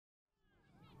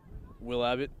Will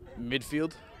Abbott,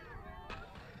 midfield.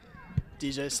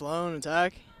 DJ Sloan,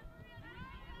 attack.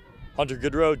 Hunter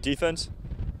Goodrow, defense.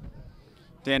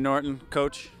 Dan Norton,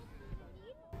 coach.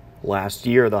 Last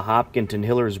year, the Hopkinton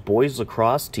Hillers boys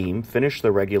lacrosse team finished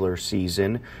the regular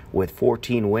season with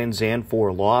 14 wins and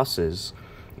 4 losses,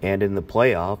 and in the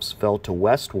playoffs fell to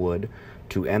Westwood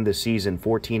to end the season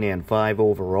 14-5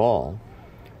 overall.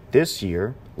 This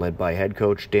year, led by head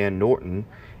coach Dan Norton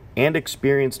and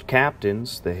experienced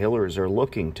captains, the Hillers are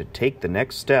looking to take the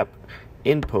next step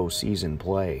in postseason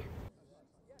play.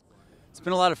 It's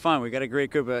been a lot of fun. We got a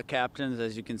great group of captains,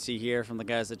 as you can see here from the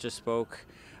guys that just spoke.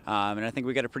 And I think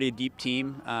we got a pretty deep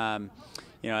team.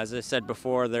 As I said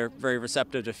before, they're very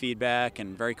receptive to feedback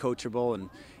and very coachable.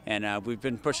 And we've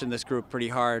been pushing this group pretty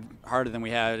harder than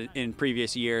we had in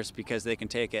previous years because they can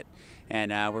take it.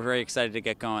 And we're very excited to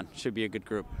get going. Should be a good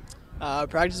group.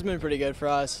 Practice has been pretty good for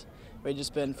us. We've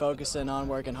just been focusing on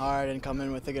working hard and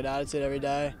coming with a good attitude every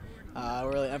day.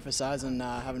 We're really emphasizing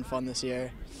having fun this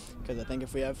year because I think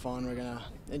if we have fun, we're going to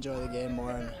enjoy the game more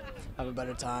and have a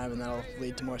better time, and that'll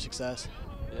lead to more success.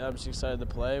 Yeah, I'm just excited to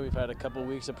play. We've had a couple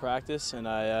weeks of practice, and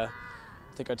I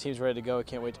think our team's ready to go. I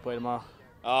can't wait to play tomorrow.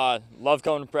 Love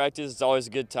coming to practice. It's always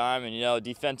a good time. And,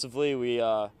 defensively, we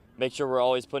make sure we're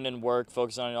always putting in work,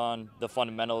 focusing on the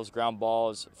fundamentals, ground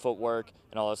balls, footwork,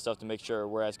 and all that stuff to make sure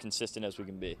we're as consistent as we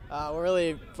can be. We're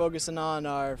really focusing on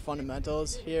our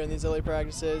fundamentals here in these early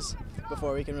practices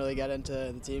before we can really get into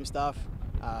the team stuff.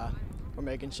 We're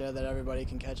making sure that everybody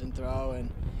can catch and throw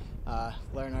and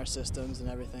learn our systems and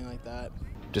everything like that.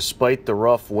 Despite the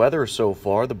rough weather so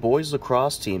far, the boys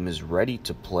lacrosse team is ready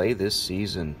to play this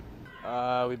season.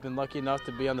 We've been lucky enough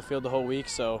to be on the field the whole week,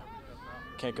 so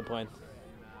can't complain.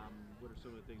 What are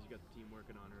some of the things you got the team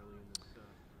working on early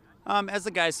in this? As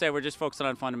the guys said, we're just focusing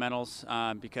on fundamentals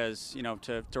because,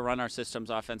 to run our systems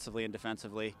offensively and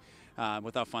defensively,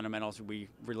 without fundamentals, we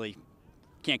really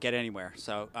can't get anywhere.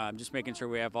 So just making sure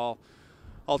we have all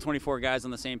 24 guys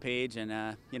on the same page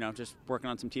and, just working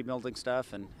on some team building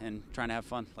stuff and trying to have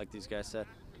fun, like these guys said.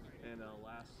 And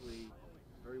lastly,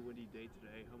 very windy day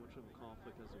today. How much of a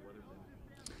conflict has the weather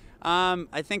been?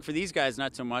 I think for these guys,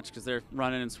 not so much because they're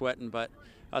running and sweating, but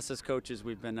us as coaches,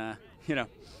 we've been, a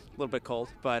little bit cold.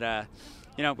 But,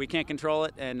 we can't control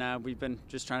it, and we've been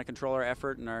just trying to control our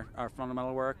effort and our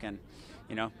fundamental work. And,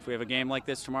 if we have a game like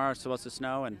this tomorrow, it's supposed to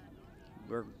snow, and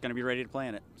we're going to be ready to play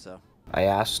in it. So. I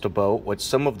asked about what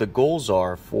some of the goals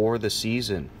are for the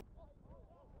season.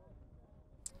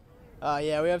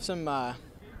 Yeah, we have some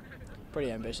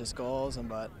pretty ambitious goals,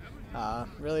 but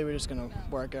really we're just going to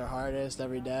work our hardest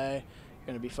every day. We're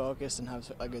going to be focused and have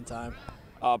a good time.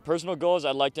 Personal goals,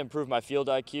 I'd like to improve my field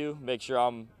IQ, make sure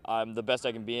I'm the best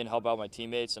I can be and help out my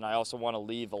teammates, and I also want to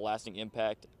leave a lasting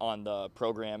impact on the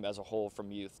program as a whole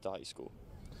from youth to high school.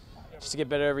 Just to get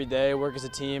better every day, work as a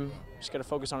team. Just got to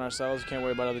focus on ourselves. Can't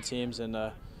worry about other teams, and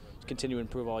continue to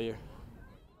improve all year.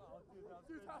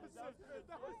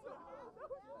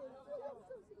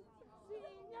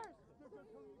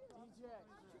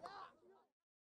 Seniors!